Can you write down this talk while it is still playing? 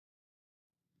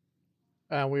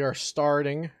And we are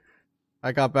starting.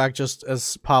 I got back just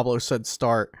as Pablo said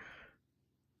start.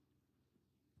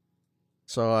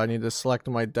 So I need to select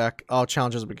my deck. Oh,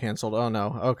 challenge has been canceled. Oh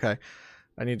no. Okay.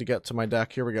 I need to get to my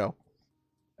deck. Here we go.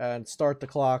 And start the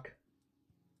clock.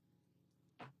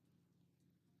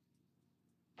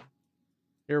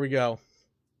 Here we go.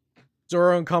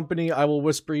 Zoro and Company, I will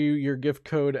whisper you your gift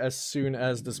code as soon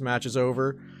as this match is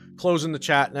over. Closing the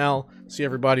chat now. See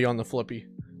everybody on the flippy.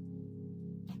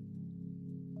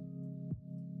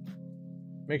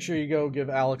 Make sure you go give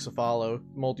Alex a follow.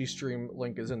 Multi-stream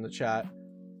link is in the chat.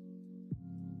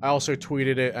 I also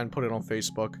tweeted it and put it on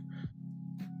Facebook.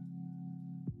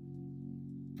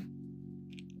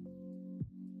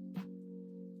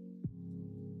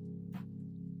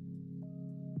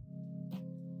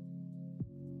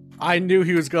 I knew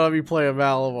he was gonna be playing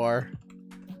Malamar.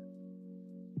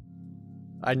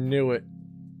 I knew it.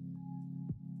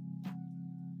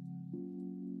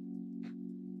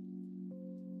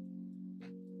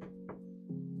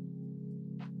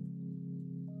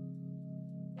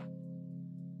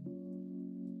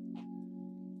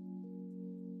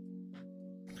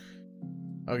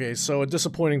 Okay, so a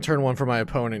disappointing turn one for my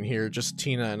opponent here. Just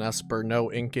Tina and Esper,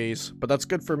 no Ink Ace, but that's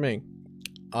good for me.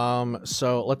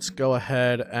 So let's go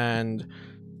ahead and...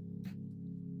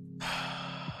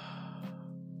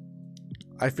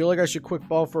 I feel like I should quick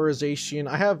ball for a Zacian.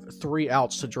 I have 3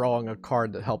 outs to drawing a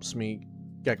card that helps me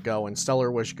get going.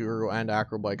 Stellar Wish Guru and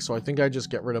Acrobike, so I think I just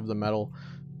get rid of the metal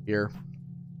here.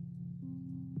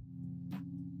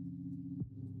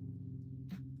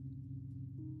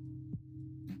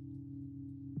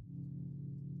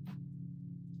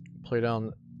 Play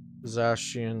down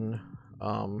Zacian.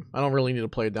 I don't really need to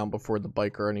play it down before the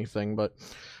bike or anything, but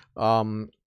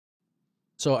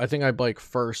so I think I bike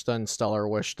first, then Stellar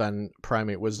Wish, then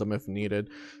Primate Wisdom if needed.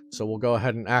 So we'll go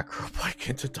ahead and Acro Bike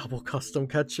into double custom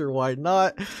catcher. Why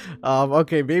not?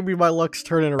 Okay, maybe my luck's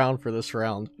turning around for this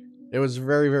round. It was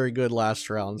very, very good last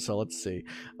round, so let's see.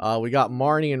 We got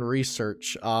Marnie and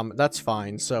Research. That's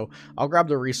fine. So I'll grab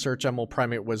the Research and we'll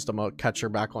Primate Wisdom a catcher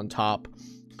back on top.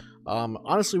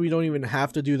 Honestly, we don't even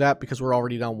have to do that because we're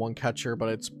already down 1 catcher, but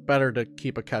it's better to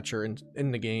keep a catcher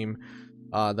in the game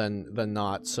than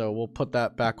not. So we'll put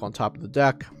that back on top of the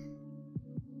deck.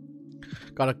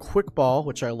 Got a quick ball,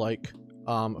 which I like.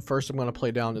 First, I'm going to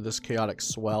play down to this Chaotic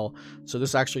Swell. So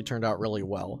this actually turned out really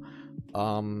well.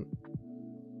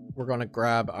 We're going to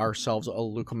grab ourselves a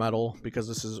Lucmetal because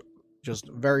this is just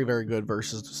very, very good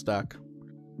versus this deck.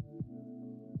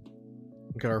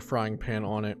 Get our Frying Pan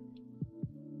on it.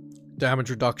 Damage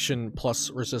reduction plus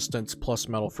resistance plus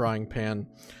metal frying pan.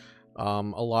 A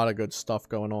lot of good stuff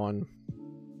going on.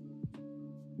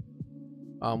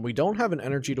 We don't have an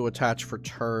energy to attach for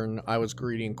turn. I was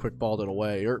greedy and quick balled it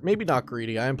away. Or maybe not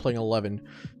greedy. I am playing 11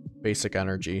 basic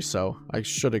energy, so I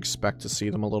should expect to see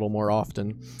them a little more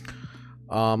often.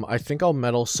 I think I'll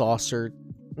Metal Saucer.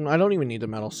 I don't even need the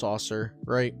Metal Saucer,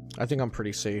 right? I think I'm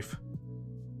pretty safe.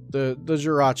 The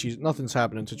Jirachi, nothing's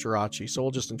happening to Jirachi, so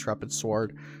we'll just Intrepid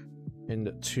Sword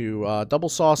into Double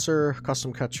Saucer,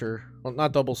 Custom Catcher. Well,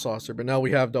 not Double Saucer, but now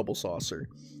we have Double Saucer.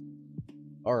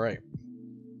 Alright.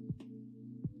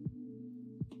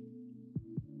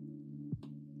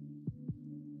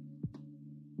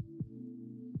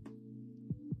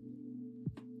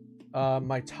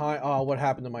 My time... Oh, what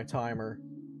happened to my timer?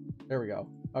 There we go.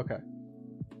 Okay.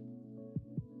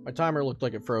 My timer looked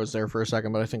like it froze there for a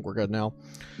second, but I think we're good now.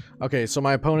 Okay, so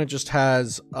my opponent just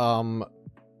has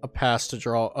a pass to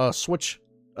draw, a switch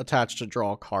attached to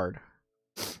draw a card.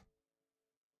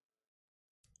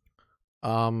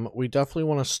 We definitely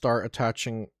want to start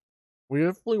attaching. We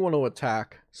definitely want to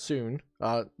attack soon.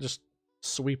 Just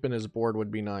sweeping his board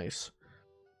would be nice.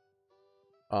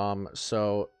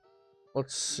 So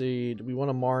let's see. Do we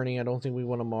want a Marnie? I don't think we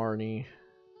want a Marnie.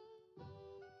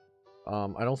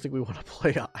 I don't think we want to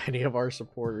play any of our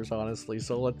supporters, honestly.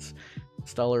 So let's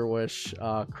Stellar Wish,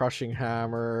 Crushing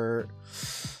Hammer.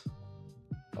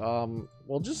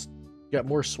 We'll just get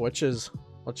more switches.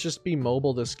 Let's just be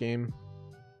mobile this game.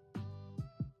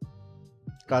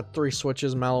 Got 3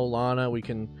 switches, Malolana. We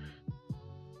can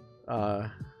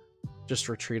just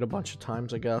retreat a bunch of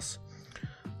times, I guess.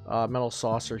 Metal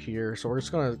Saucer here. So we're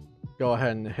just gonna go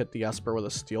ahead and hit the Esper with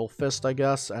a Steel Fist, I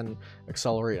guess, and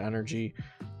accelerate energy.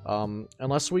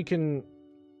 Unless we can...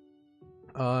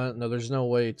 no, there's no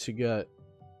way to get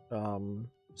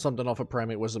something off of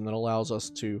Primate Wisdom that allows us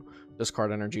to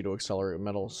discard energy to accelerate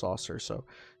Metal Saucer. So,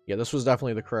 yeah, this was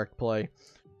definitely the correct play.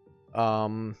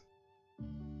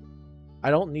 I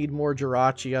don't need more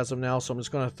Jirachi as of now, so I'm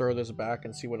just going to throw this back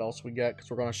and see what else we get, because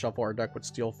we're going to shuffle our deck with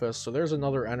Steel Fist. So there's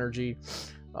another energy.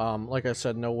 Like I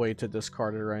said, no way to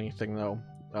discard it or anything though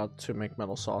to make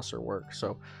Metal Saucer work.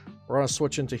 So we're gonna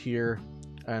switch into here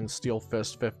and Steel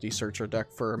Fist 50, search our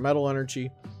deck for Metal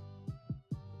Energy.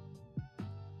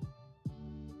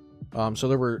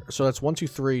 So that's 1, 2,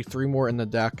 3, 3 more in the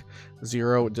deck,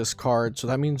 0 discard. So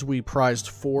that means we prized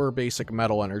 4 basic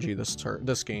Metal Energy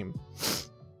this game.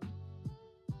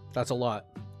 That's a lot.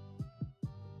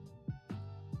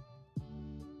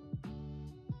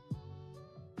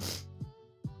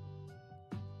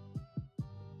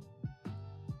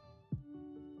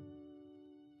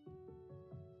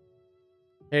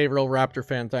 Hey, Real Raptor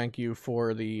fan, thank you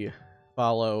for the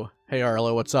follow. Hey,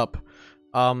 Arlo, what's up?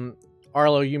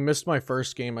 Arlo, you missed my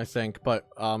first game, I think, but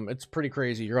it's pretty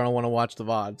crazy. You're gonna want to watch the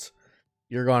VODs.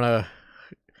 You're gonna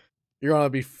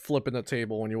be flipping the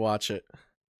table when you watch it.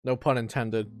 No pun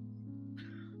intended.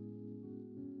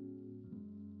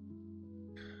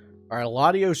 Alright,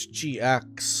 Latios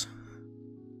GX.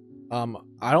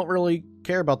 I don't really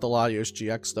care about the Latios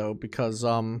GX though, because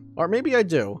or maybe I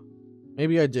do.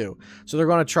 Maybe I do. So they're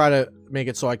gonna try to make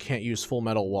it so I can't use Full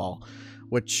Metal Wall,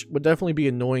 which would definitely be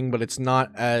annoying, but it's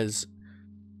not as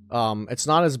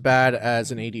bad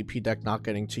as an ADP deck not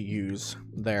getting to use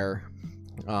their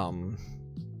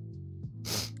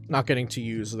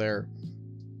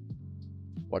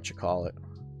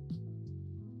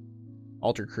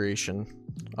Alter Creation.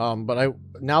 But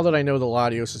now that I know the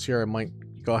Latios is here, I might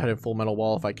go ahead and Full Metal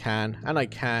Wall if I can, and I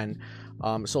can.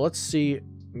 So let's see.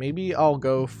 Maybe I'll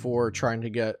go for trying to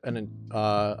get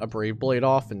a Brave Blade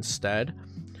off instead.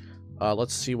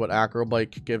 Let's see what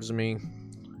Acrobike gives me.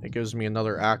 It gives me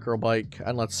another Acrobike,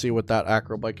 and let's see what that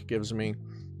Acrobike gives me.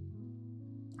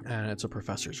 And it's a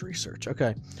Professor's Research.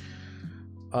 Okay.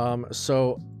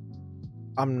 So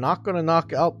I'm not going to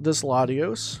knock out this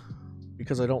Latios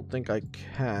because I don't think I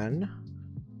can.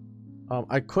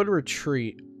 I could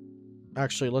retreat.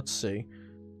 Actually, let's see.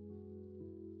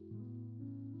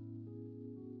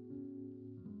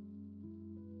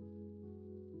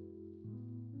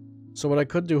 So what I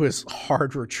could do is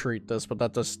hard retreat this, but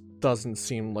that just doesn't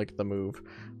seem like the move.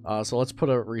 So let's put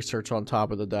a research on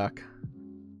top of the deck.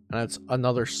 And it's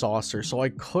another saucer. So I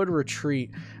could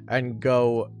retreat and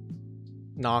go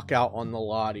knock out on the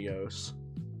Latios.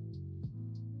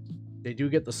 They do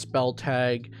get the spell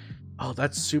tag. Oh,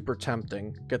 that's super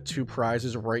tempting. Get 2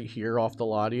 prizes right here off the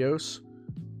Latios.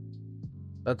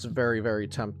 That's very, very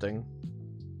tempting.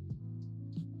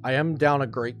 I am down a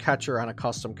Great Catcher and a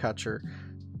Custom Catcher.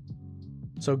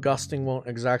 So gusting won't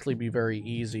exactly be very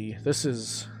easy. This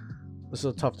is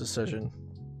a tough decision.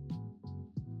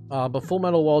 But Full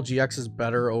Metal Wall GX is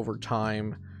better over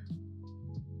time.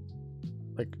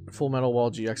 Like, Full Metal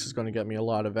Wall GX is going to get me a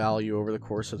lot of value over the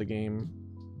course of the game.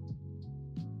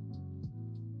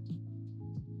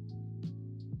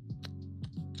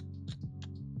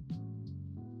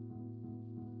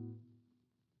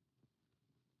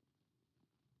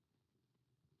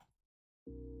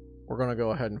 We're going to go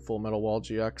ahead and Full Metal Wall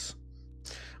GX.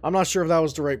 I'm not sure if that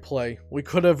was the right play.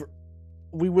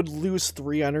 We would lose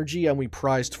 3 energy and we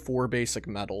prized 4 basic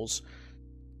metals.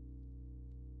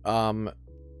 So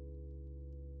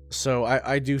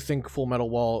I do think Full Metal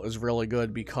Wall is really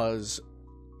good because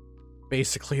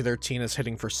basically their team is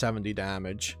hitting for 70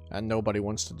 damage and nobody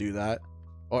wants to do that.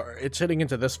 Or it's hitting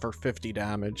into this for 50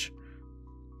 damage.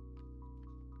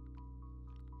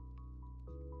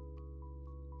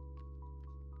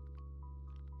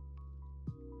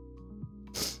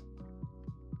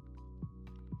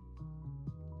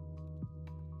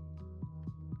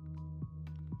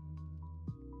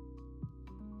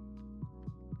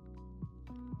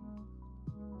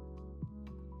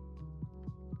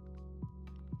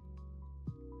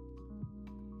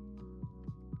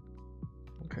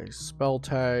 Okay, spell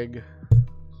tag.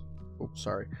 Oops,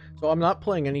 sorry. So I'm not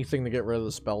playing anything to get rid of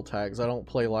the spell tags. I don't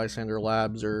play Lysander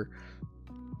Labs or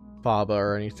Faba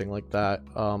or anything like that.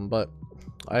 But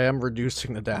I am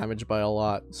reducing the damage by a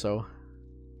lot, so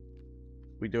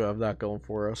we do have that going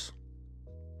for us.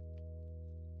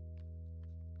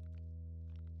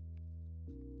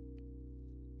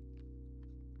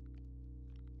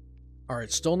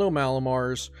 Alright, still no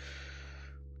Malamars.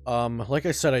 Like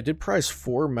I said, I did prize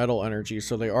 4 metal energy,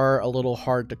 so they are a little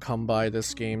hard to come by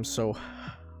this game, so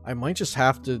I might just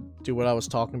have to do what I was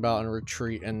talking about and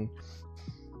retreat, and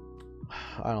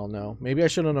I don't know. Maybe I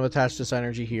shouldn't have attached this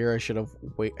energy here. I should have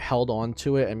held on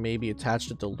to it and maybe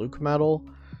attached it to Lucmetal.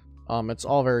 It's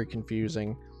all very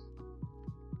confusing.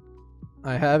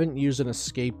 I haven't used an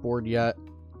escape board yet,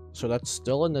 so that's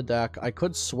still in the deck. I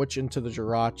could switch into the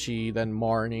Jirachi, then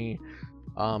Marnie,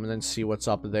 and then see what's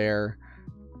up there.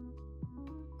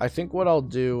 I think what I'll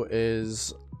do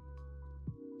is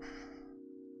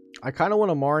I kind of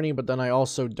want a Marnie, but then I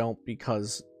also don't,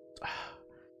 because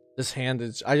this hand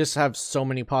is, I just have so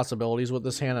many possibilities with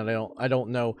this hand, and I don't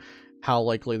know how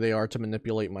likely they are to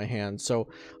manipulate my hand. So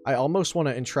I almost want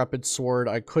an Intrepid Sword.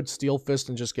 I could Steel Fist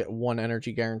and just get 1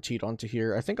 energy guaranteed onto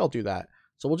here. I think I'll do that.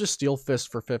 So we'll just Steel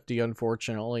Fist for 50,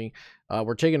 unfortunately.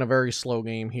 We're taking a very slow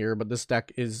game here, but this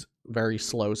deck is very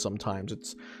slow sometimes.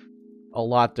 It's a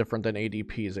lot different than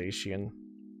ADP Zacian.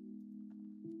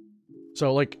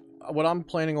 So, like, what I'm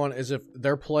planning on is if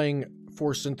they're playing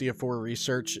for Cynthia for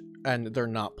Research and they're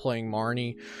not playing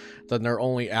Marnie, then their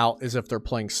only out is if they're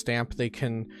playing Stamp. They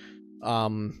can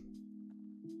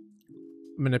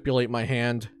manipulate my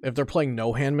hand. If they're playing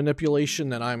no hand manipulation,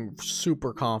 then I'm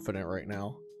super confident right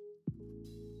now.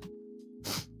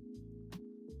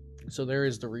 So there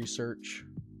is the Research.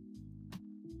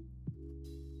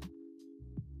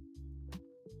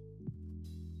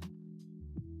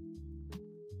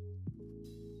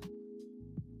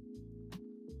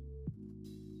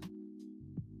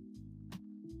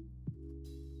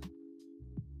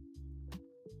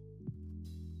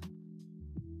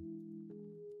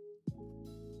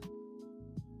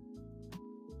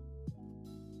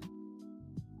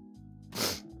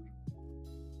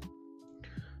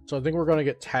 So I think we're going to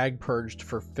get Tag Purged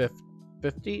for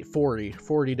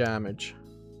 40 damage.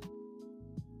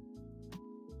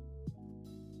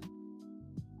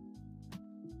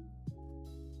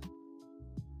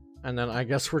 And then I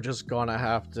guess we're just going to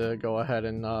have to go ahead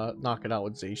and knock it out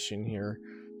with Zacian here.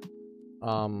 We're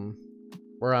going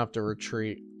to have to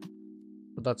retreat.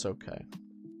 But that's okay.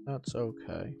 That's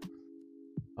okay.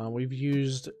 We've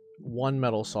used 1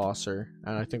 Metal Saucer,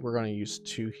 and I think we're going to use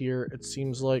 2 here, it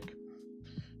seems like.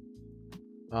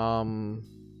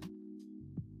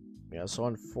 Yeah, so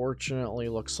unfortunately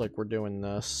looks like we're doing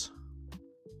this.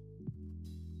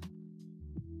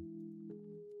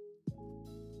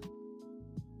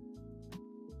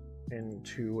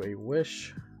 Into a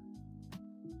Wish.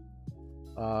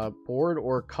 Board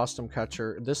or Custom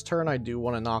Catcher. This turn I do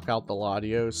want to knock out the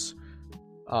Latios,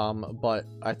 but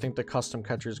I think the Custom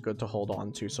Catcher is good to hold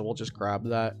on to, so we'll just grab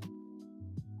that.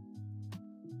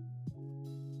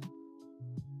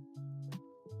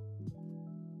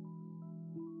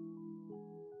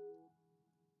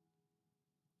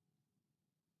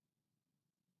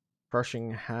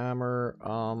 Crushing Hammer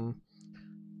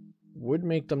would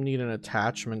make them need an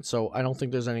attachment, so I don't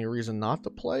think there's any reason not to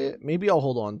play it. Maybe I'll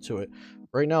hold on to it.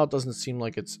 Right now it doesn't seem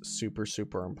like it's super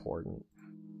important.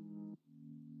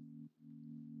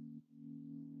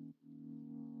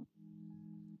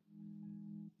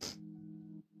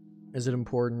 Is it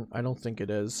important? I don't think it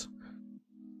is.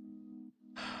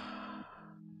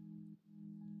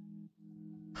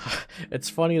 It's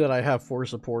funny that I have 4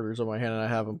 supporters on my hand and I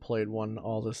haven't played one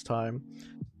all this time.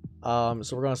 So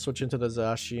we're going to switch into the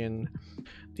Zacian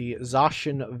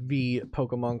V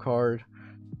Pokemon card.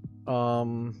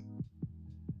 I'm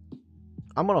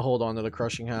going to hold on to the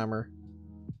Crushing Hammer.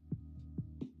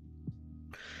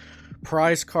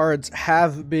 Prize cards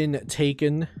have been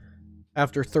taken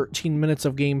after 13 minutes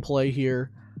of gameplay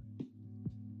here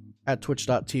at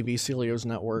twitch.tv Celio's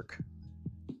Network.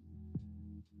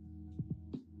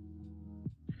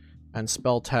 And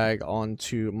Spell Tag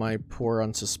onto my poor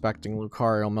unsuspecting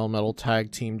Lucario Melmetal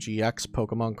Tag Team GX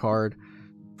Pokemon card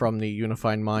from the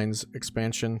Unified Minds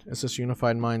expansion. Is this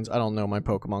Unified Minds? I don't know my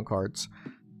Pokemon cards.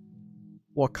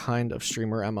 What kind of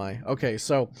streamer am I? Okay,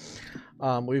 so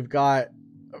we've got...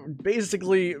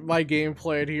 Basically, my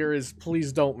gameplay here is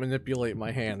please don't manipulate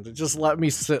my hand. Just let me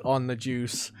sit on the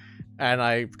juice, and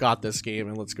I've got this game,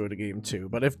 and let's go to game 2.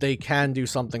 But if they can do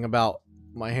something about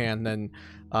my hand, then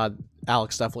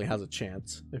Alex definitely has a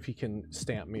chance if he can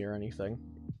stamp me or anything.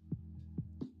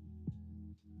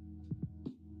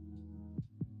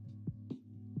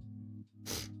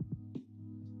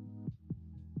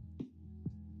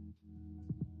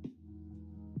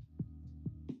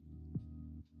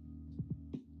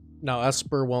 No,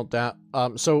 Esper won't that.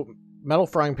 So Metal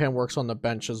Frying Pan works on the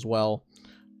bench as well.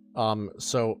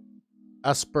 So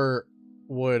Esper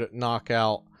would knock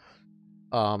out.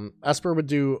 Esper would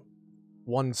do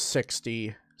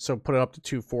 160, so put it up to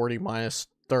 240 minus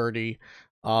 30.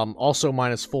 Also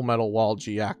minus Full Metal Wall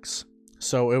GX,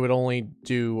 so it would only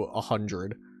do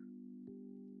 100.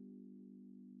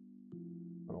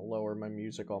 I'm gonna lower my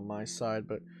music on my side,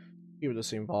 but keep it the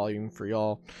same volume for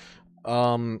y'all.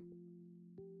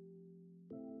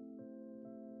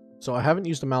 So I haven't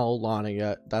used the Malolana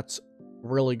yet. That's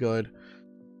really good.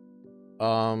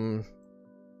 Gonna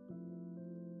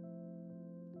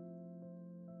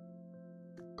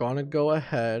go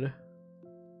ahead.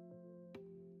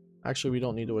 Actually, we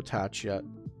don't need to attach yet.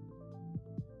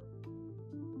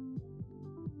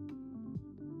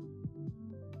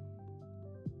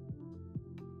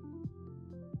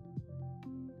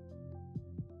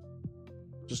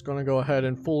 Just gonna go ahead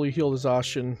and fully heal the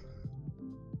Zacian.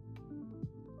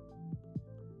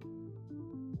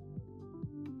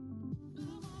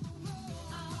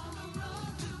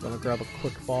 Gonna grab a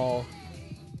quick ball.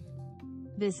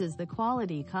 This is the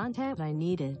quality content I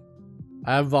needed.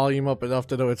 I have volume up enough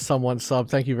to know it's someone sub.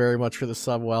 Thank you very much for the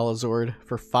sub, Wallazord,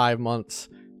 for 5 months.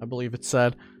 I believe it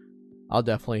said. I'll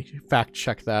definitely fact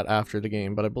check that after the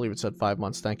game, but I believe it said 5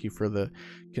 months. Thank you for the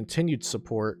continued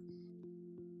support.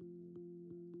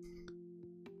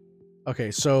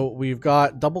 Okay, so we've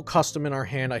got double custom in our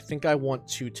hand. I think I want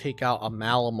to take out a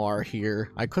Malamar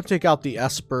here. I could take out the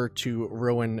Esper to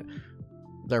ruin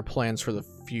their plans for the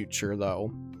future,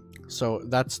 though. So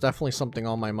that's definitely something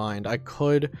on my mind. I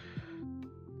could...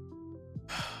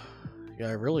 yeah,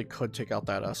 I really could take out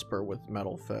that Esper with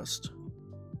Metal Fist.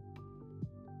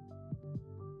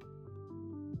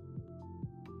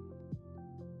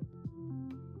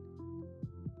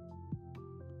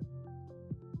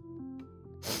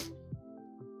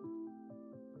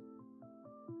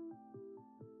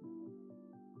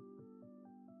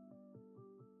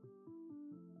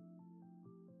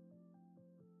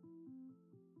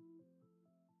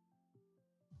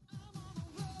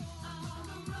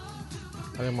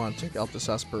 I didn't want to take out this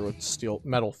Esper with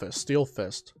Metal Fist. Steel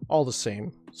Fist. All the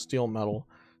same. Steel, metal.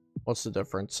 What's the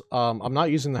difference? I'm not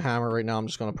using the hammer right now. I'm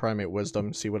just going to Primate Wisdom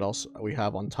and see what else we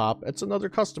have on top. It's another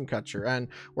custom catcher, and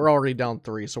we're already down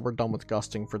 3, so we're done with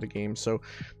gusting for the game. So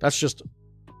that's just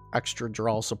extra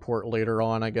draw support later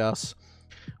on, I guess.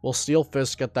 We'll Steel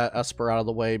Fist, get that Esper out of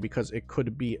the way, because it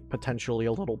could be potentially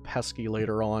a little pesky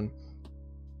later on.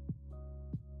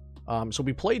 So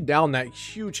we played down that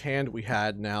huge hand we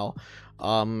had now.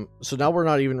 So now we're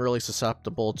not even really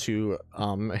susceptible to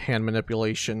hand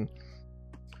manipulation.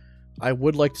 I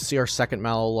would like to see our second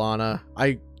Malolana.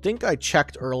 I think I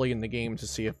checked early in the game to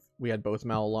see if we had both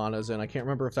Malolanas, and I can't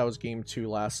remember if that was game 2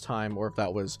 last time or if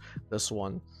that was this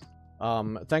one.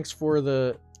 Thanks for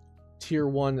the tier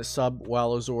 1 sub,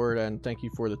 Wallazord, and thank you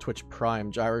for the Twitch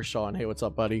Prime, Gyroshawn. Hey, what's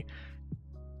up, buddy?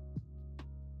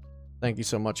 Thank you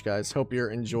so much, guys. Hope you're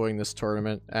enjoying this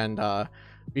tournament, and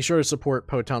be sure to support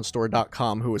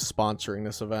PotownStore.com, who is sponsoring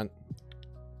this event.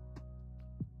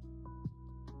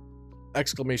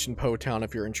 Exclamation Potown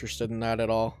if you're interested in that at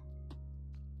all.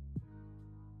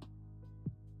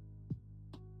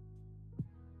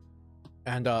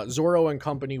 And Zoro and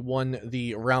company won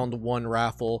the round 1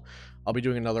 raffle. I'll be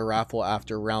doing another raffle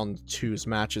after round 2's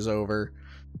match is over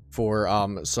for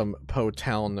some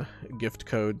Potown gift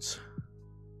codes.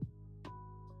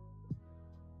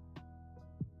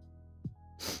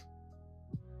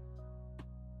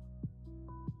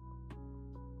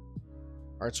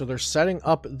 Alright, so they're setting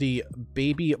up the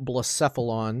baby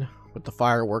Blacephalon with the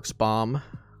fireworks bomb.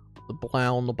 The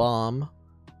Blown bomb.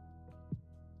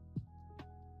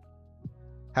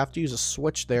 Have to use a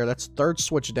switch there. That's 3rd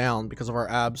switch down because of our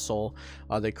Absol.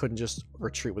 They couldn't just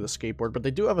retreat with a skateboard, but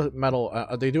they do have a metal.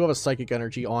 They do have a psychic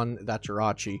energy on that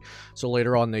Jirachi, so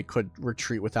later on they could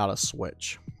retreat without a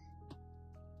switch.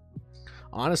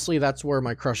 Honestly, that's where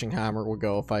my crushing hammer would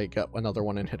go if I get another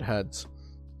one and hit heads.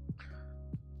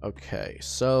 Okay,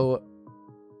 so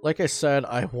like I said,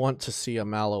 I want to see a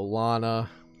Malolana.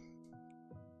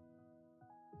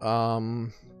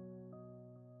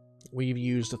 We've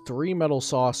used a 3 metal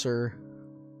saucer.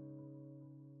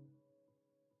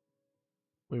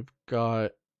 We've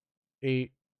got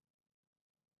 8,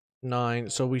 9.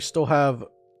 So we still have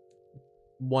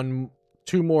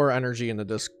 2 more energy in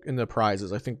the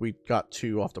prizes. I think we got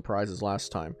 2 off the prizes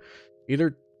last time.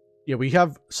 Yeah, we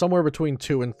have somewhere between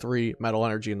 2 and 3 metal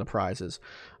energy in the prizes.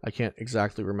 I can't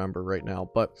exactly remember right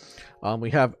now, but we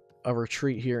have a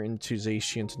retreat here into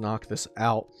Zacian to knock this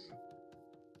out,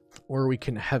 or we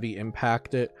can heavy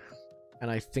impact it,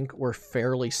 and I think we're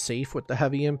fairly safe with the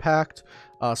heavy impact,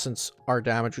 since our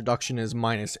damage reduction is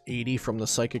 -80 from the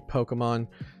psychic Pokemon.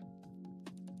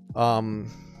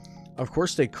 Of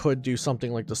course, they could do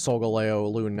something like the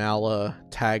Solgaleo Lunala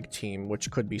tag team,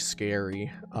 which could be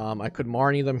scary. I could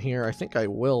Marnie them here. I think I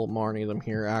will Marnie them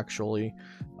here, actually.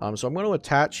 So I'm going to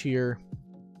attach here.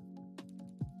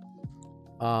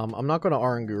 I'm not going to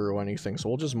Aranguru anything, so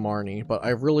we'll just Marnie. But I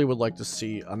really would like to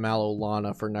see a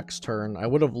Malolana for next turn. I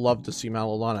would have loved to see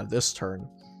Malolana this turn.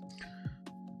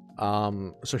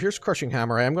 So here's Crushing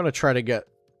Hammer. I am going to try to get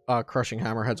Crushing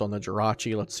Hammerheads on the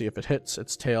Jirachi. Let's see if it hits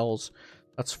its tails.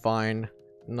 That's fine.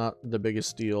 Not the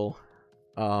biggest deal.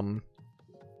 I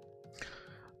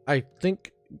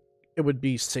think it would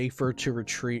be safer to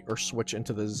retreat or switch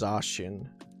into the Zacian.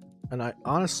 And I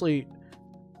honestly,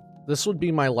 this would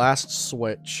be my last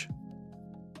switch.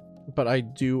 But I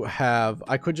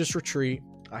could just retreat.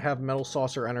 I have Metal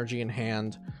Saucer energy in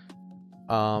hand.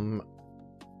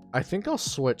 I think I'll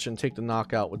switch and take the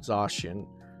knockout with Zacian.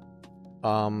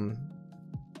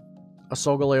 A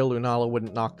Solgaleo Lunala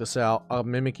wouldn't knock this out. A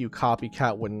Mimikyu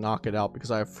Copycat wouldn't knock it out because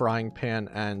I have Frying Pan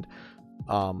and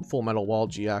Full Metal Wall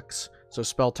GX. So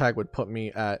Spell Tag would put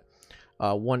me at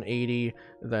 180,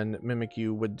 then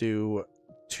Mimikyu would do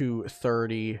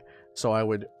 230, so I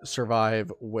would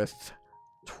survive with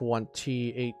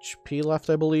 20 HP left,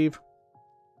 I believe.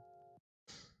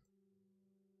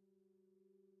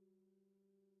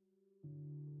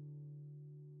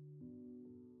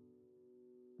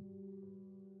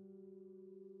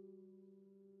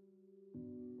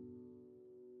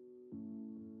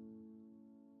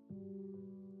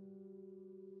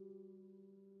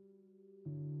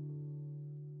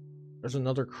 There's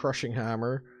another Crushing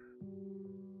Hammer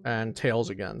and Tails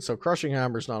again. So Crushing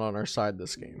Hammer's not on our side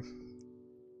this game.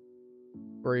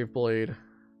 Brave Blade.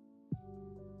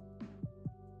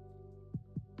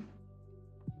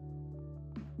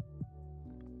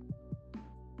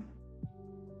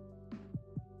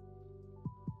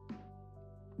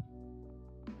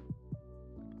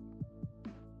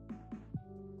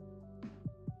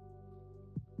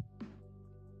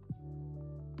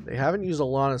 They haven't used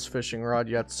Alana's Fishing Rod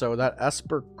yet, so that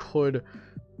Esper could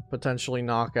potentially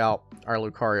knock out our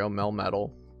Lucario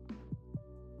Melmetal.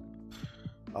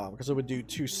 Because it would do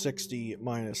 260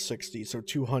 minus 60, so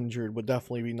 200 would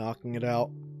definitely be knocking it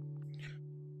out.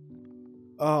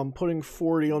 Putting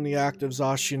 40 on the active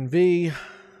Zacian V.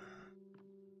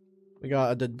 We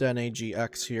got a Dedenne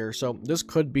GX here, so this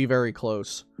could be very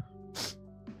close.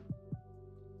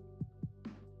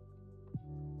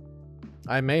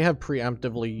 I may have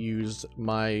preemptively used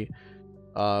my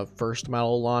first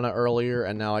Malolana earlier,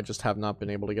 and now I just have not been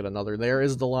able to get another. There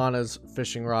is Delana's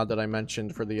Fishing Rod that I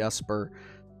mentioned for the Esper.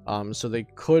 So they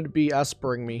could be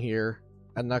Espering me here,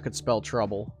 and that could spell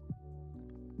trouble.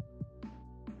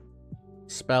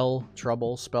 Spell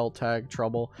tag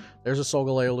trouble. There's a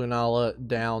Solgaleo Lunala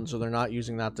down, so they're not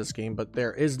using that this game, but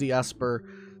there is the Esper.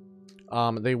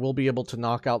 They will be able to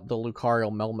knock out the Lucario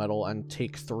Melmetal and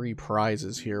take 3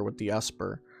 prizes here with the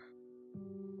Esper.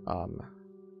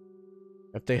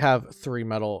 If they have 3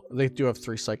 metal, they do have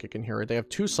 3 psychic in here. They have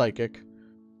 2 psychic.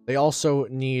 They also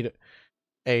need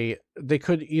they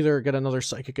could either get another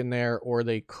psychic in there, or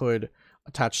they could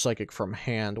attach psychic from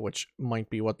hand, which might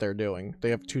be what they're doing. They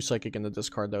have 2 psychic in the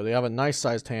discard, though. They have a nice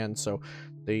sized hand, so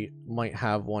they might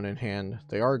have 1 in hand.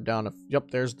 They are down.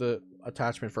 Yep, there's the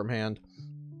attachment from hand.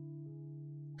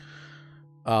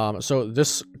 So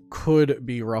this could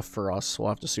be rough for us. We'll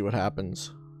have to see what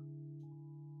happens.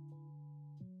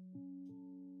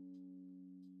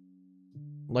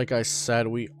 Like I said,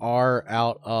 we are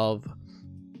out of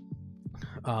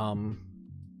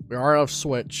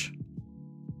Switch.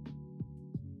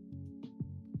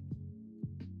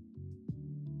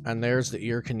 And there's the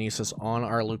Ear Kinesis on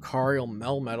our Lucario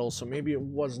Melmetal, so maybe it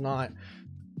was not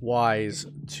wise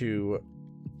to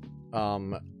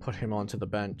put him onto the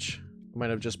bench. It might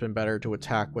have just been better to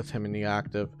attack with him in the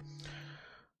active.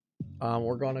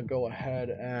 We're gonna go ahead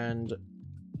and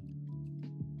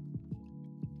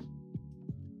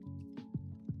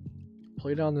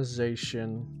play down the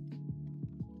Zacian.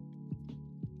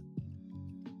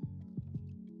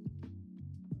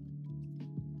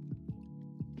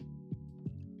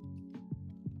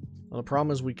 Well, the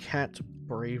problem is we can't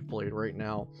Brave Blade right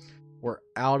now. We're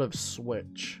out of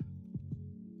Switch.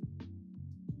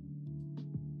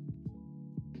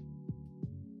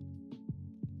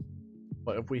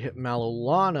 But if we hit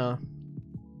Malolana,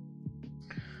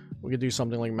 we could do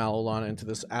something like Malolana into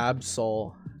this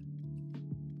Absol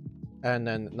and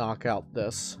then knock out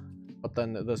this. But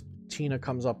then the Tina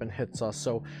comes up and hits us.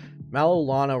 So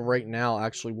Malolana right now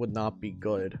actually would not be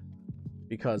good,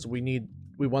 because we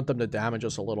want them to damage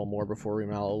us a little more before we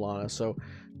Malolana. So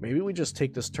maybe we just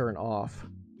take this turn off.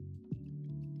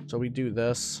 So we do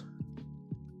this.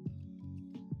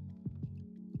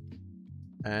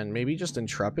 And maybe just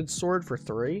Intrepid Sword for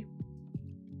 3.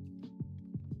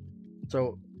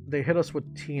 So they hit us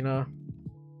with Tina.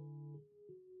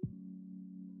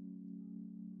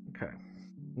 Okay.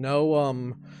 No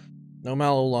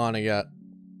Malolana yet.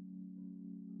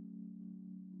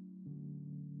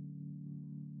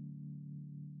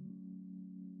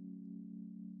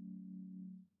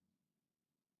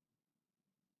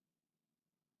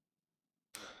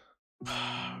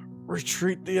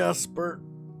 Retreat the Esper.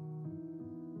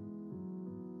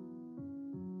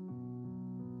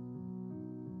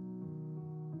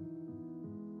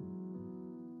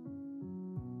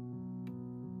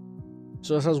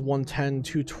 So this has 110,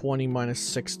 220 minus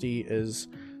 60 is,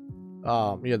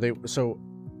 yeah, so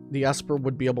the Esper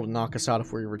would be able to knock us out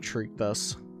if we retreat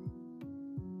this.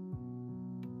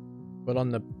 But on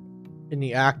the in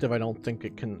the active, I don't think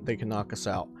they can knock us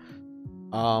out.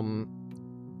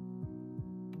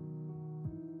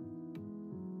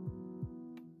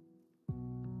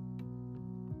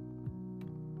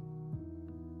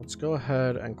 Let's go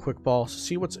ahead and quick ball,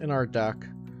 see what's in our deck.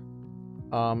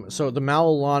 So the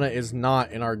Malalana is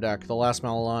not in our deck. The last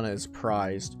Malalana is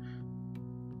prized.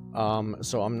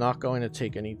 So I'm not going to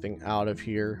take anything out of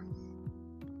here.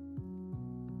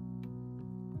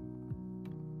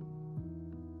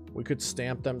 We could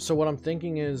stamp them. So what I'm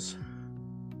thinking is,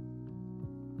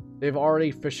 they've already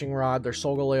Fishing Rod. Their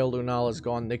Solgaleo Lunala is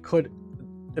gone. They could,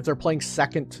 if they're playing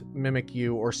second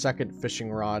Mimikyu or second Fishing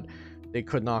Rod, they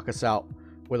could knock us out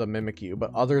with a Mimikyu.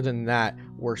 But other than that,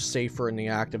 we're safer in the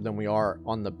active than we are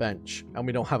on the bench. And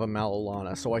we don't have a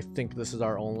Malalana. So I think this is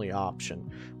our only option.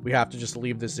 We have to just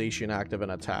leave the Zacian active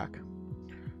and attack.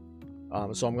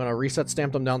 So I'm going to reset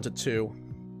stamp them down to 2.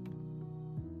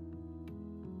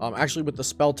 Actually, with the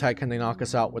spell tag, can they knock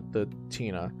us out with the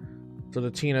Tina? So the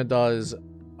Tina does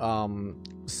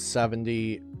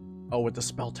 70. Oh, with the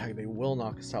spell tag, they will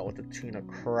knock us out with the Tina.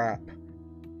 Crap.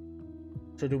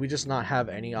 So do we just not have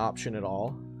any option at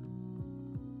all?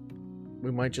 We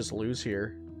might just lose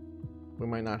here. We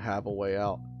might not have a way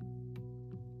out.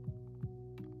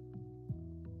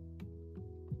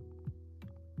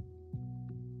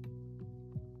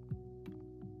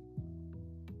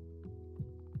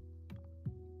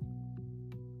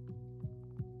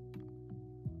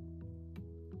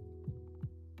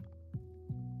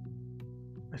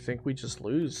 I think we just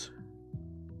lose.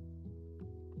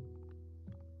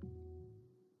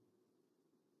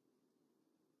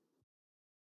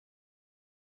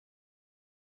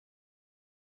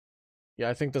 Yeah,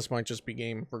 I think this might just be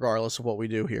game, regardless of what we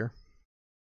do here.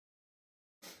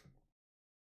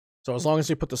 So as long as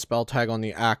you put the spell tag on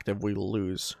the active, we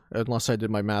lose. Unless I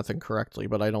did my math incorrectly,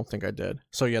 but I don't think I did.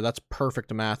 So yeah, that's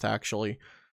perfect math, actually.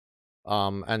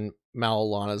 And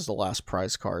Malalana is the last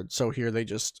prize card. So here they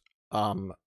just,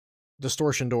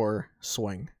 Distortion Door,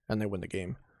 swing, and they win the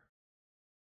game.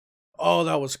 Oh,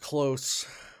 that was close.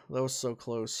 That was so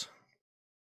close.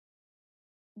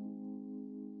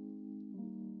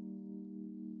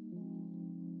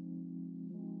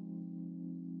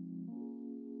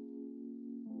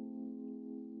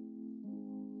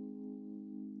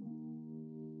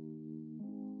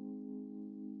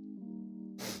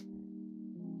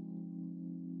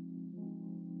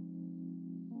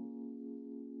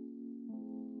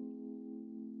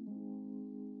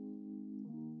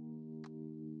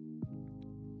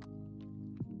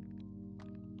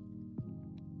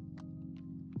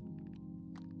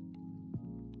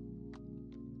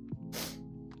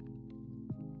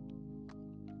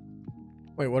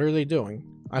 Wait, what are they doing?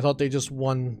 I thought they just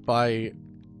won by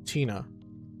Tina.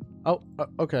 Oh,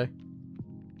 okay.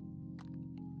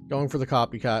 Going for the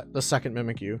copycat, the second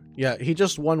Mimikyu. Yeah, he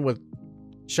just won with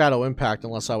Shadow Impact,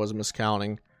 unless I was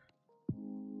miscounting.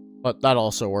 But that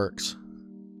also works.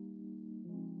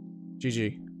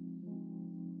 GG.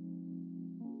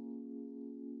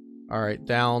 Alright,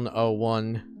 down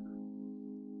 0-1.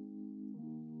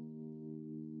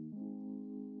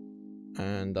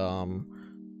 And,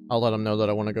 I'll let him know that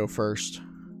I want to go first.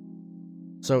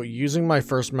 So, using my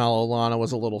first Malalana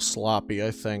was a little sloppy,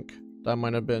 I think. That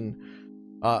might have been...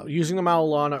 using the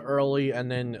Malalana early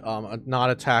and then not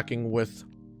attacking with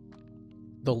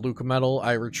the Lucmetal,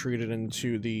 I retreated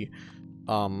into the...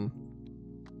 I'm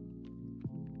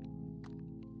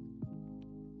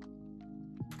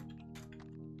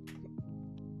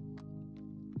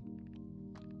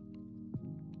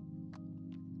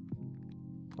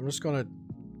just gonna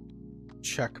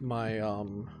check my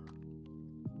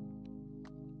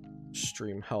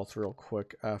stream health real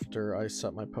quick after I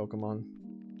set my Pokemon.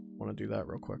 I want to do that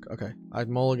real quick. Okay, I'd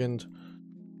mulliganed.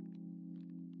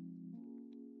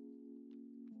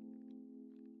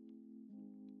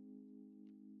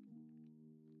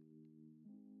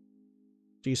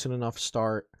 Decent enough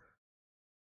start.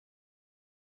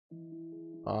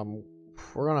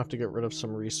 We're gonna have to get rid of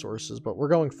some resources, but we're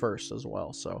going first as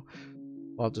well, so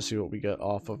we'll have to see what we get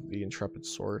off of the Intrepid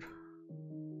Sword.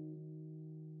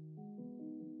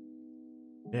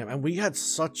 Damn, and we had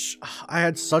such... I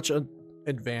had such an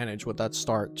advantage with that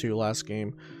start, too, last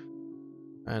game.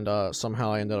 And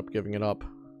somehow I ended up giving it up.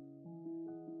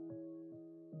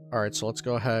 Alright, so let's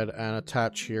go ahead and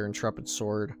attach here Intrepid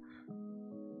Sword.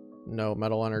 No,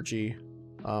 Metal Energy.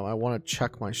 I want to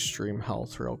check my stream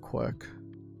health real quick.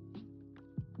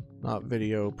 Not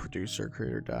video, producer,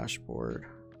 creator, dashboard.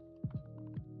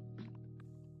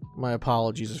 My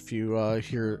apologies if you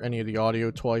hear any of the audio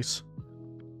twice.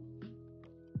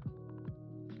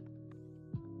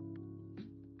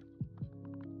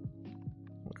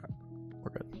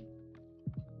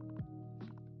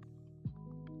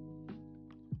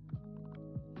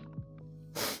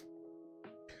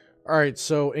 Alright,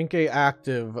 so Inkay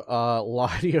active,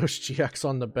 Latios GX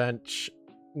on the bench.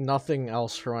 Nothing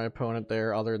else for my opponent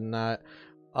there other than that.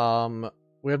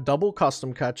 We have double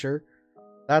custom catcher.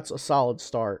 That's a solid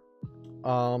start.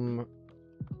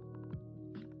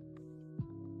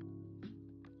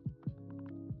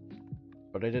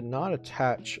 But I did not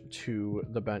attach to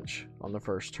the bench on the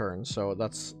first turn, so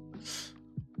that's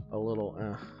a little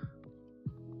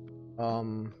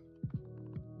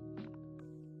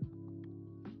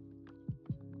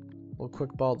we'll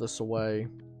quick ball this away.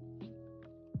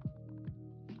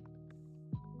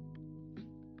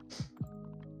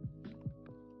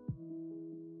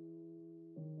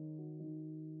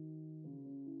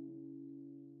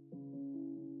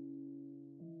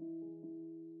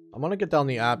 I'm gonna get down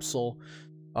the Absol,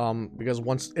 because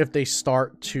if they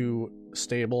start to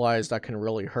stabilize, that can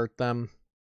really hurt them.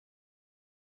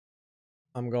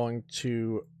 I'm going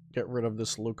to get rid of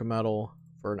this Lucmetal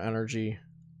for an energy.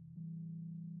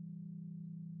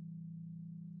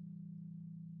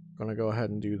 Gonna go ahead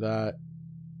and do that.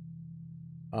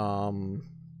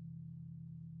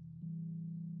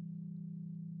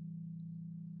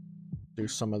 Do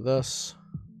some of this.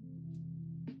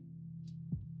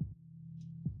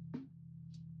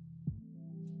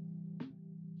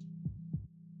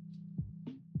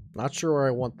 Not sure where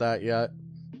I want that yet.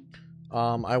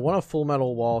 I want a full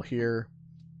metal wall here,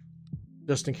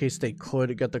 just in case they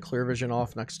could get the clear vision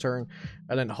off next turn,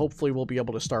 and then hopefully we'll be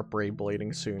able to start brave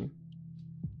blading soon.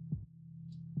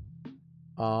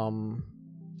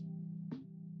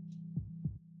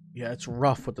 Yeah, it's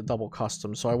rough with the double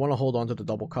custom, so I want to hold on to the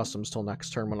double customs till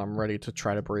next turn when I'm ready to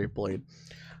try to brave blade.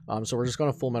 So we're just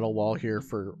going to full metal wall here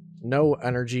for no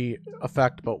energy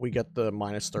effect, but we get the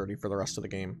 -30 for the rest of the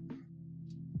game.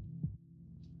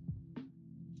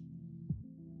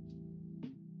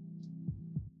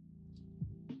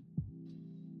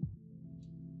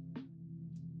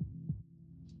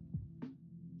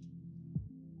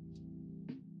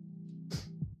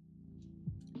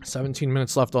 $17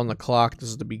 minutes left on the clock. This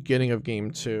is the beginning of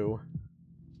game 2.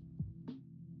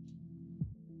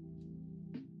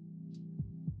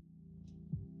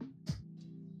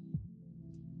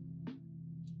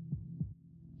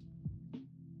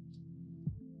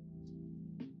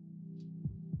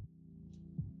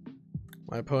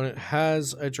 My opponent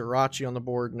has a Jirachi on the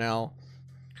board now.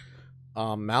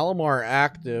 Malamar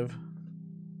active.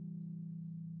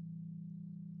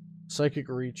 Psychic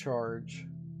Recharge.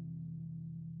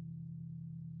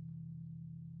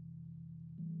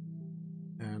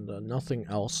 And nothing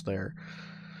else there.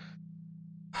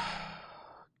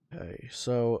 Okay,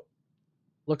 so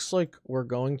looks like we're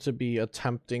going to be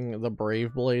attempting the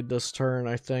Brave Blade this turn,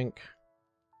 I think.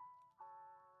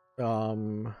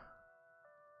 So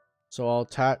I'll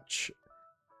attach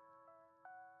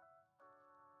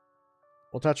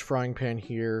Frying Pan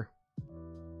here.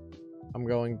 I'm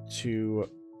going to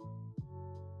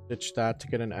ditch that to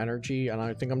get an energy, and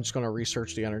I think I'm just going to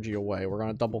research the energy away. We're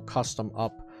going to double custom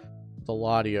up the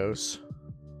Latios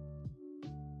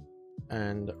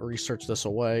and research this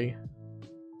away.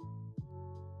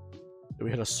 Do we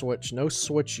hit a switch? No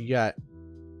switch yet,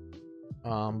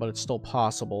 but it's still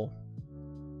possible.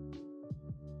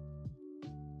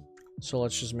 So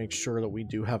let's just make sure that we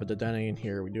do have a Dedenne in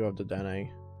here. We do have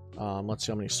Dedenne. Let's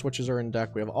see how many switches are in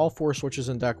deck. We have all 4 switches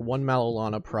in deck. 1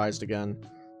 Malolana prized again.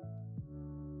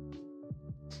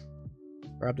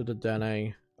 Grab the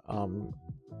Dedenne.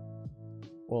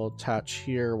 We'll attach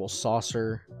here. We'll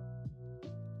saucer.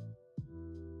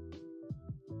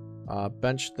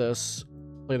 Bench this.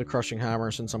 Play the Crushing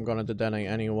Hammer since I'm going to Dedenne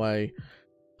anyway.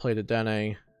 Play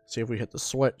Dedenne. See if we hit the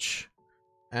switch.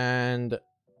 And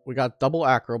we got double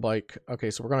Acro Bike. Okay,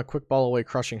 so we're going to quick ball away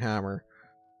Crushing Hammer.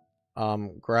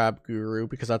 Grab Guru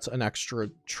because that's an extra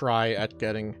try at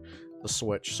getting the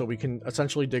switch. So we can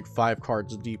essentially dig 5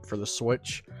 cards deep for the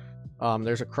switch.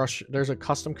 There's a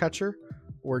custom catcher.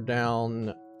 We're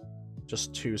down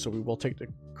just 2, so we will take the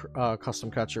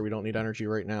custom catcher. We don't need energy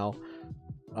right now.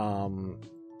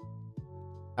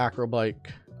 Acro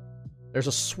Bike. There's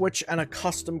a switch and a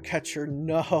custom catcher.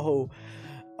 No.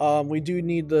 We do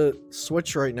need the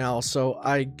switch right now, so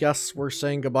I guess we're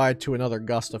saying goodbye to another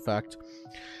Gust effect.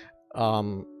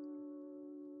 And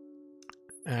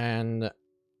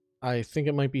I think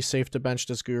it might be safe to bench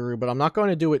this Guru, but I'm not going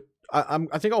to do it.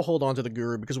 I think I'll hold on to the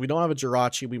Guru because we don't have a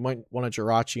Jirachi. We might want a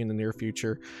Jirachi in the near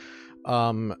future.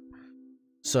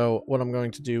 So what I'm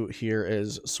going to do here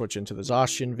is switch into the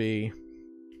Zacian V,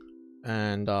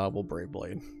 and we'll Brave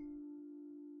Blade.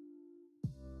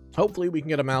 Hopefully we can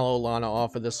get a Malolana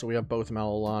off of this so we have both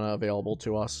Malolana available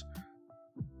to us.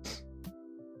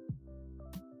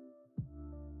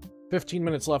 15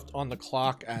 minutes left on the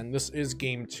clock, and this is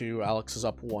game 2. Alex is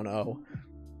up 1-0.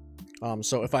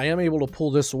 So if I am able to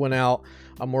pull this win out,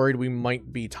 I'm worried we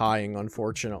might be tying,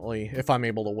 unfortunately, if I'm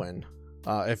able to win.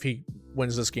 If he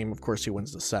wins this game, of course, he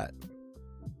wins the set.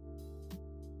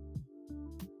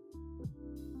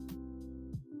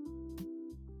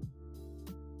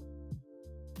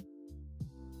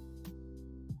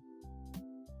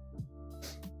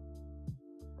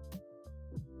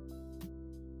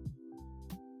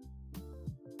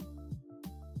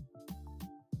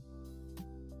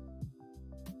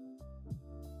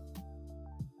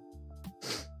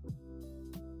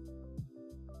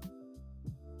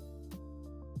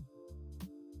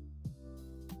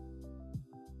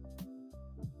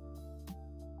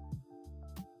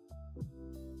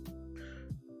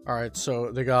 Alright,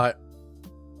 so they got...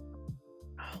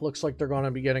 Looks like they're going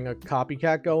to be getting a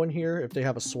copycat going here if they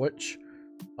have a switch.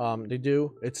 They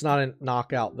do. It's not a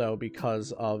knockout, though,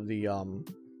 because of the...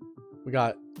 we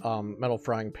got Metal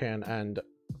Frying Pan and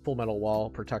Full Metal Wall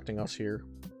protecting us here.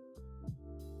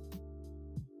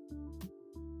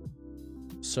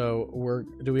 So,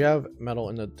 do we have metal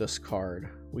in the discard?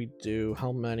 We do.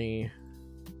 How many?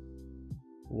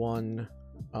 1.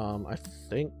 I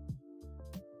think...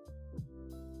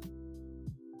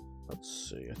 Let's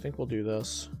see. I think we'll do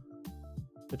this.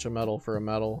 Pitch a metal for a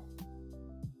metal.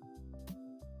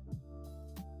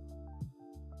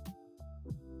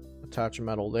 Attach a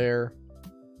metal there.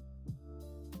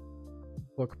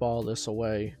 Hook ball this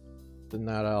away. Thin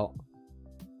that out.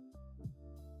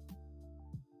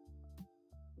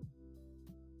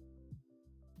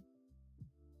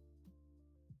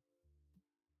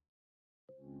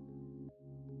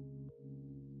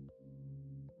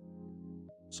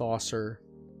 Saucer.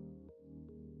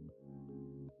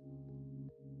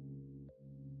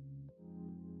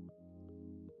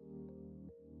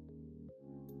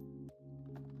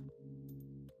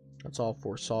 That's all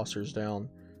 4 saucers down.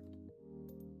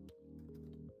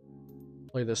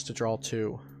 Play this to draw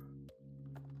 2.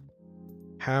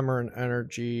 Hammer and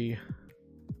energy.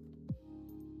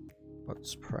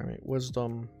 Let's primate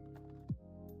wisdom.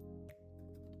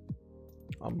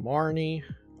 A Marnie.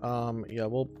 Yeah,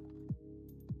 we'll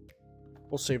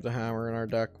save the hammer in our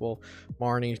deck. We'll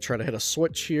Marnie try to hit a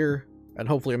switch here, and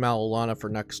hopefully a Malolana for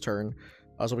next turn.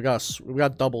 So we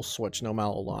got double switch, no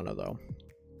Malolana though.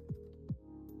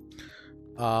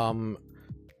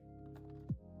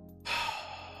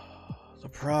 The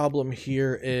problem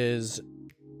here is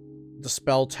the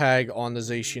spell tag on the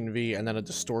Zacian V and then a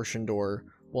distortion door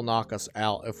will knock us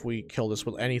out if we kill this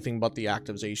with anything but the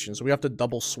active Zacian. So we have to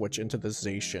double switch into the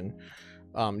Zacian,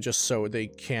 just so they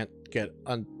can't get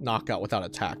a knockout without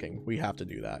attacking. We have to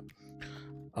do that.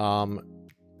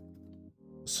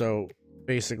 So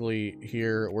basically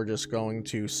here we're just going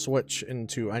to switch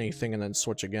into anything and then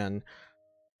switch again.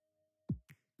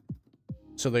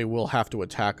 So they will have to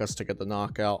attack us to get the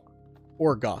knockout,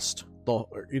 or gust. They'll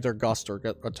either gust or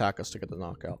attack us to get the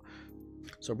knockout.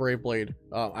 So Brave Blade,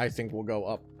 I think will go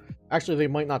up. Actually, they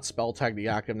might not spell tag the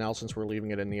active now since we're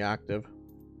leaving it in the active,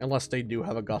 unless they do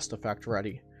have a gust effect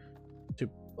ready to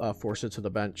force it to the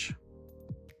bench.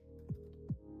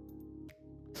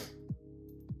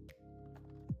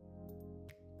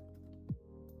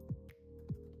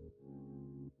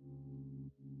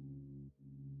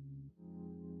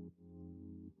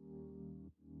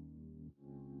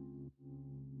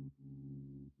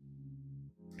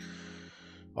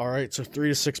 Alright, so 3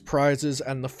 to 6 prizes,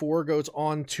 and the 4 goes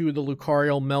on to the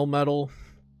Lucario Melmetal.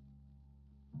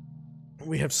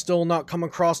 We have still not come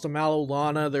across the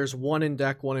Malolana. There's 1 in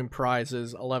deck, 1 in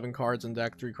prizes, 11 cards in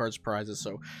deck, 3 cards prizes,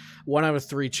 so 1 out of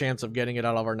 3 chance of getting it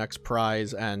out of our next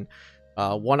prize, and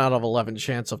 1 out of 11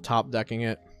 chance of top decking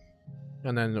it,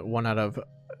 and then 1 out of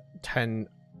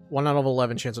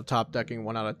 11 chance of top decking,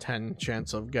 1 out of 10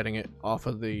 chance of getting it off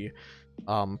of the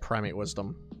Primate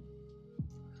Wisdom.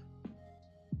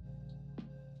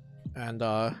 And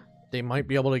they might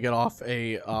be able to get off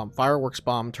a Fireworks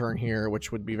Bomb turn here,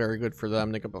 which would be very good for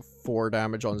them. They could put 4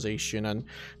 damage on Zacian and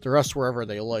the rest wherever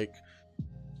they like.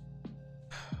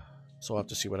 So we'll have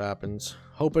to see what happens.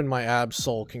 Hoping my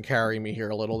Absol can carry me here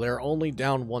a little. They're only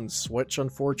down 1 switch,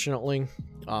 unfortunately.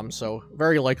 So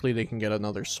very likely they can get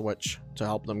another switch to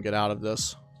help them get out of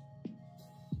this.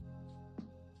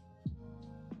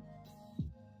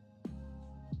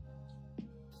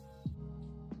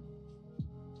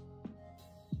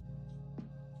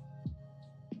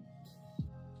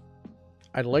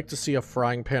 I'd like to see a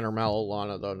Frying Pan or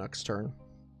Malolana, though, next turn.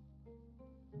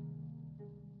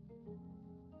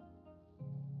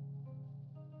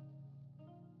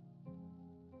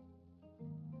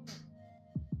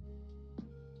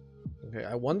 Okay,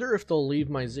 I wonder if they'll leave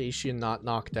my Zacian not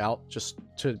knocked out just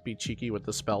to be cheeky with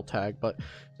the spell tag, but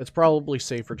it's probably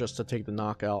safer just to take the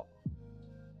knockout.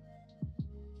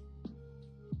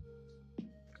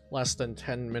 Less than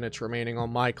 10 minutes remaining on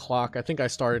my clock. I think I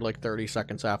started like 30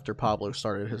 seconds after Pablo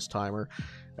started his timer,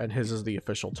 and his is the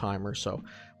official timer, so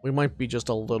we might be just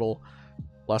a little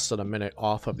less than a minute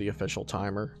off of the official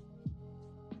timer.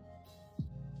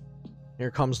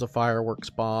 Here comes the fireworks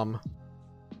bomb.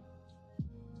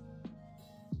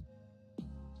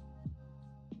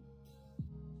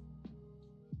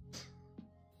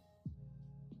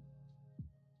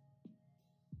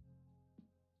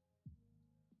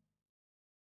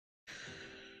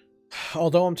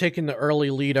 Although I'm taking the early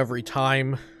lead every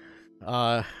time,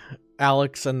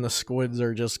 Alex and the squids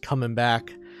are just coming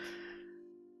back.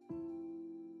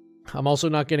 I'm also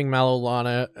not getting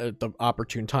Malolana at the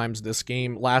opportune times this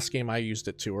game. Last game I used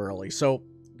it too early. So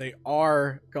they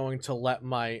are going to let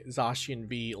my Zacian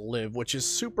V live, which is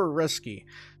super risky.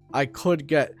 I could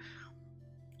get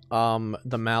the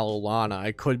Malolana.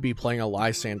 I could be playing a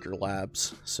Lysander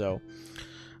Labs. So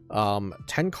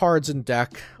 10 cards in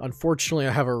deck. Unfortunately,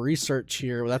 I have a research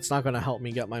here. That's not going to help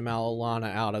me get my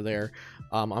Malolana out of there.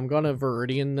 I'm going to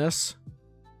Viridian this,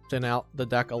 thin out the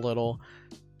deck a little,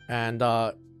 and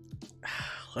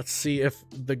let's see if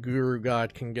the Guru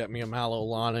God can get me a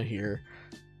Malolana here.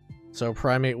 So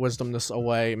Primate Wisdom this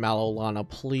away, Malolana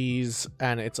please,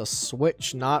 and it's a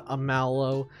switch, not a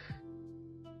Malo.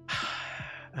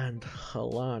 And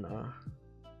Halana.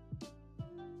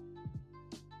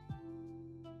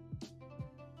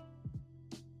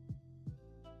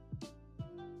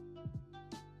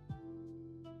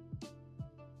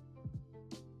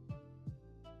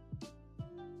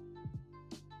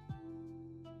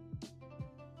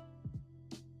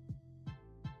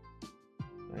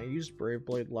 I used Brave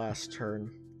Blade last turn.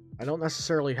 I don't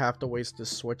necessarily have to waste this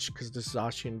switch because this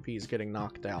Zacian V is getting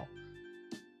knocked out.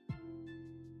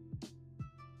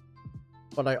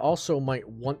 But I also might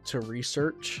want to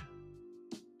research,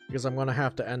 because I'm going to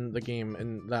have to end the game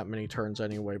in that many turns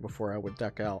anyway before I would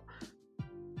deck out.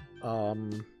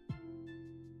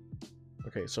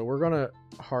 Okay, so we're going to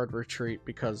hard retreat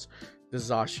because the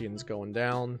Zacian's going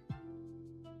down.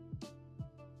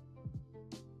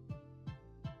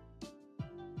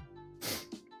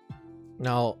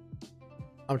 Now,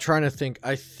 I'm trying to think.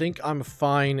 I think I'm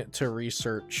fine to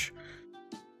research.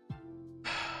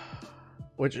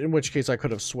 In which case I could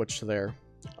have switched there.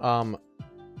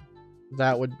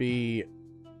 That would be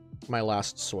my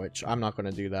last switch. I'm not going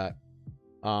to do that.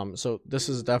 So this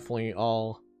is definitely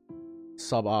all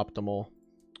suboptimal.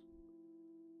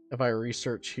 If I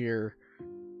research here,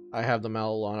 I have the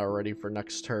Malolana ready for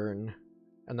next turn,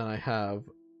 and then I have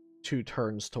 2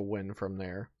 turns to win from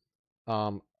there.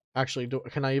 Actually,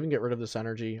 can I even get rid of this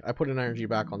energy? I put an energy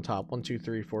back on top. 1, 2,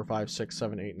 3, 4, 5, 6,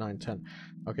 7, 8, 9, 10.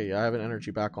 Okay, yeah, I have an energy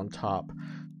back on top.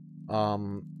 Yeah,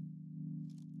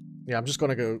 I'm just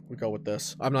gonna go with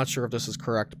this. I'm not sure if this is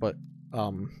correct, but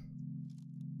we're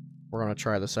gonna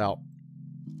try this out.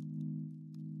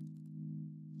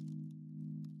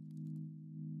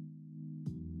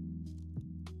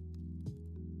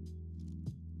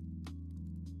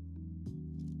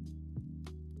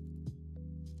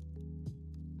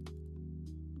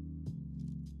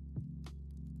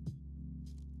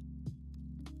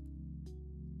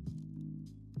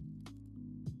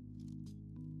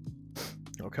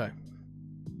 Okay.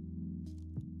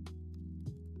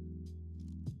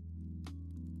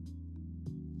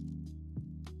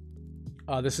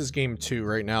 This is game 2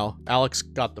 right now. Alex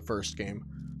got the first game.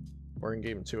 We're in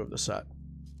game 2 of the set.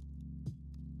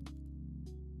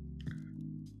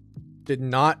 Did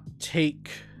not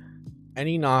take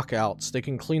any knockouts. They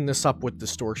can clean this up with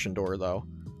Distortion Door, though,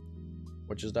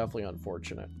 which is definitely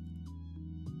unfortunate.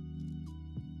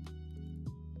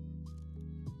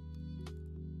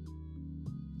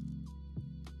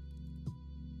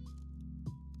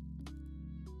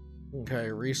 Okay,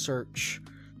 research.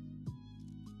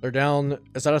 They're down.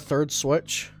 Is that a 3rd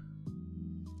switch?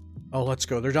 Oh, let's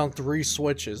go. They're down 3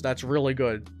 switches. That's really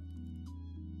good.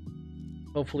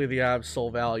 Hopefully the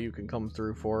Absol value can come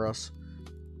through for us.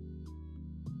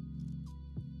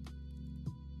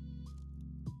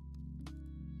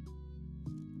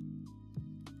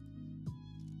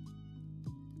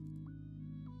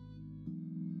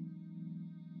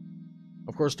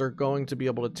 Of course, they're going to be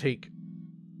able to take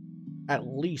at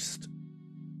least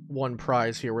 1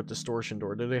 prize here with Distortion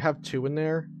Door. Do they have 2 in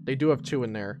there? They do have 2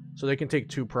 in there, so they can take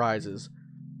 2 prizes.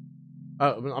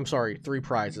 I'm sorry, 3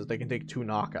 prizes. They can take 2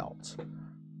 knockouts.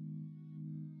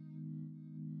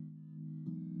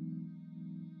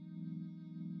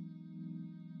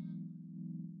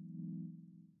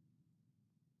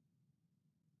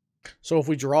 So if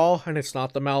we draw and it's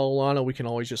not the Malolana, we can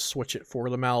always just switch it for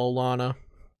the Malolana.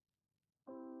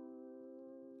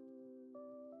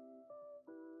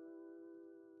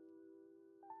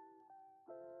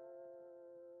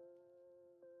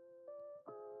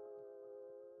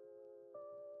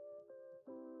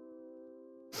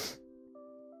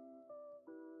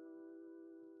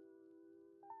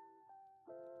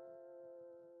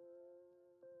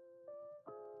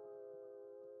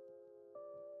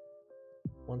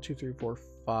 One, two, three, four,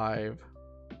 5.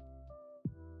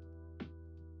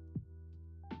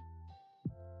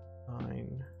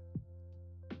 9.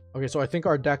 Okay, so I think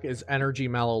our deck is Energy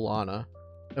Malolana,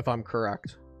 if I'm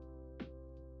correct.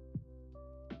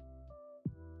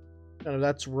 And if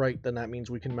that's right, then that means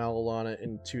we can Malolana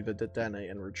into the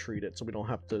Dedenne and retreat it, so we don't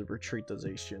have to retreat the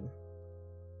Zacian.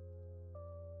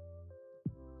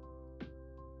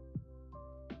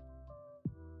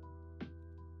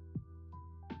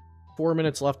 Four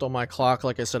minutes left on my clock.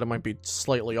 Like I said, it might be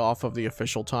slightly off of the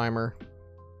official timer.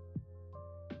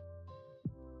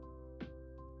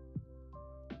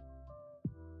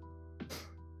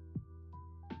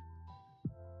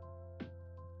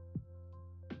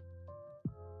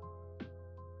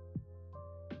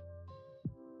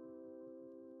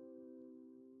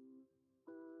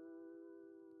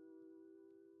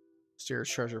 Steer's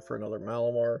Treasure for another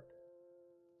Malamar.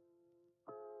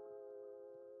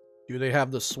 Do they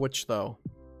have the switch, though?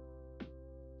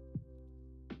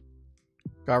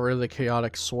 Got rid of the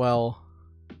Chaotic Swell.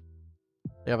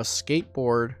 They have a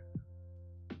Skateboard.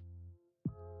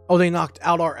 Oh, they knocked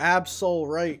out our Absol,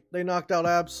 right? They knocked out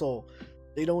Absol.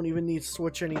 They don't even need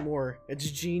switch anymore.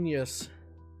 It's genius.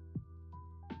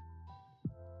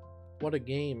 What a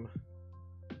game.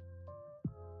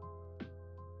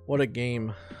 What a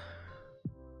game.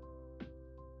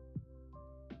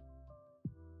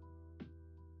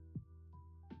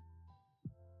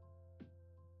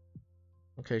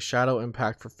 Okay, Shadow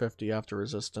Impact for 50 after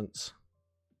Resistance.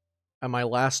 And my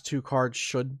last 2 cards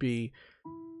should be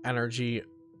Energy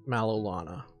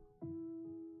Malolana.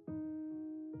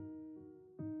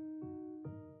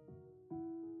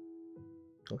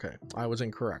 Okay, I was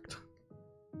incorrect.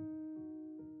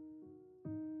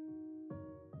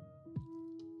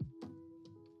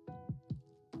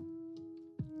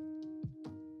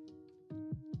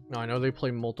 No, I know they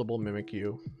play multiple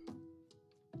Mimikyu.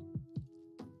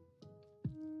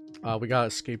 We got a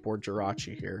Skateboard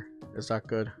Jirachi here. Is that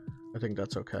good? I think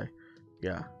that's okay.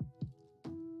 Yeah.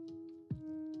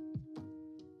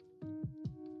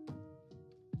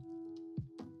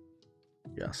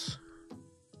 Yes.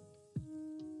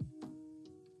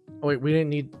 Oh wait, we didn't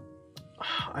need...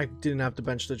 I didn't have to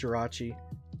bench the Jirachi.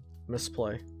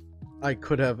 Misplay. I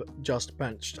could have just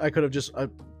benched. I could have just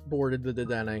boarded the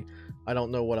Dedenne. I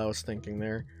don't know what I was thinking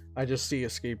there. I just see a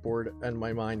Skateboard and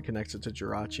my mind connects it to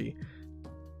Jirachi.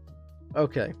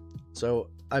 Okay, so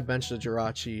I benched the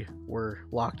Jirachi. We're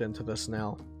locked into this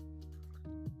now.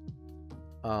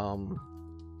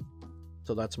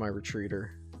 So that's my retreater.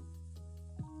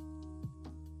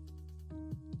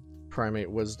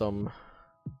 Primate Wisdom.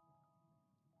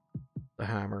 The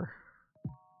hammer.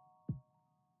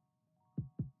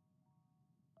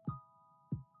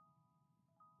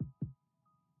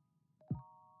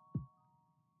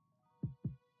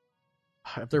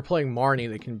 If they're playing Marnie,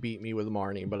 they can beat me with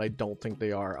Marnie, but I don't think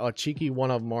they are. A cheeky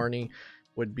one of Marnie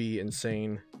would be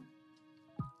insane.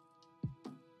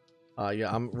 Yeah,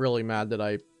 I'm really mad that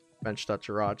I benched that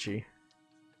Jirachi.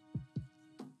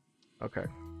 Okay.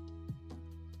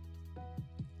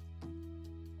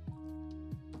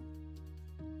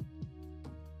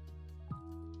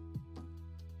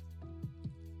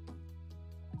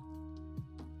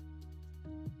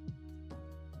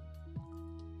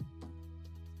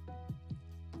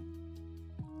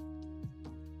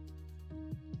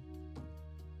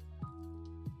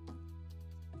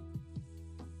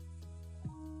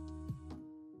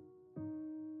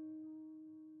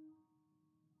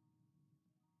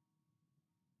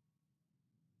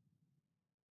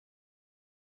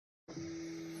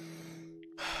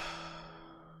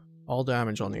 All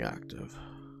damage on the active.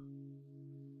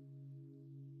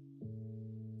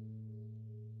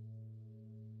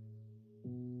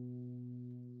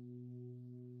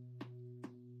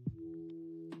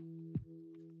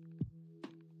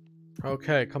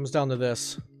 Okay, it comes down to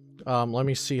this. Let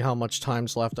me see how much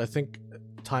time's left. I think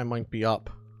time might be up.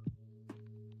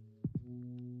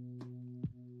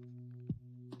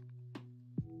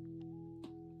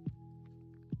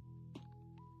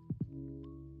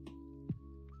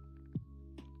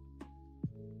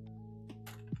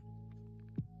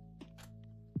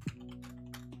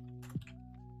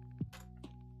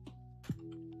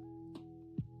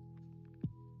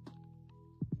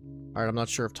 Alright, I'm not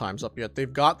sure if time's up yet.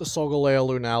 They've got the Solgaleo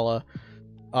Lunala.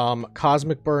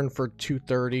 Cosmic Burn for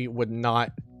 230 would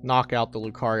not knock out the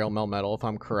Lucario Melmetal, if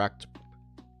I'm correct.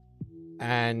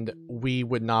 And we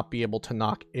would not be able to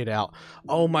knock it out.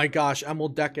 Oh my gosh, and we'll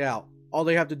deck out. All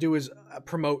they have to do is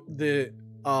promote the,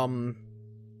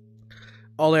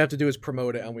 all they have to do is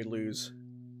promote it and we lose.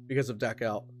 Because of deck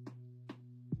out.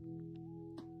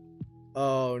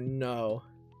 Oh no.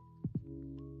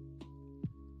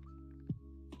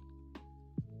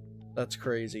 That's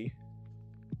crazy.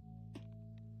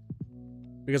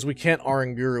 Because we can't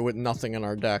Aranguru with nothing in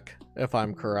our deck, if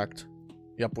I'm correct.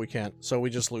 Yep, we can't. So we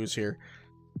just lose here.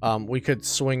 We could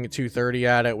swing 230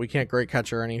 at it. We can't Great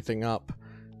Catch or anything up.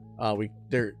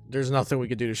 There's nothing we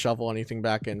could do to shuffle anything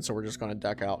back in, so we're just going to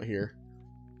deck out here.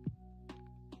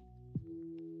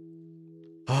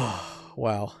 Oh,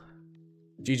 wow.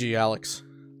 GG, Alex.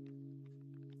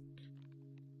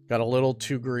 Got a little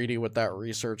too greedy with that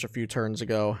research a few turns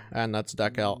ago, and that's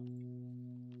deck out.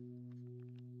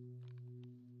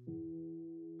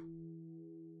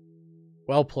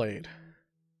 Well played.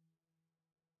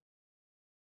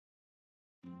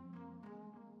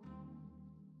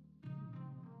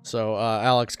 So,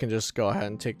 Alex can just go ahead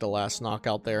and take the last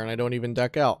knockout there, and I don't even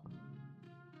deck out.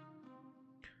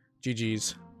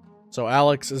 GG's. So,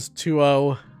 Alex is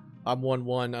 2-0, I'm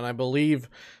 1-1, and I believe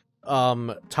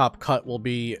top cut will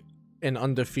be an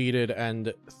undefeated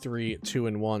and 3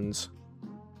 2-1s.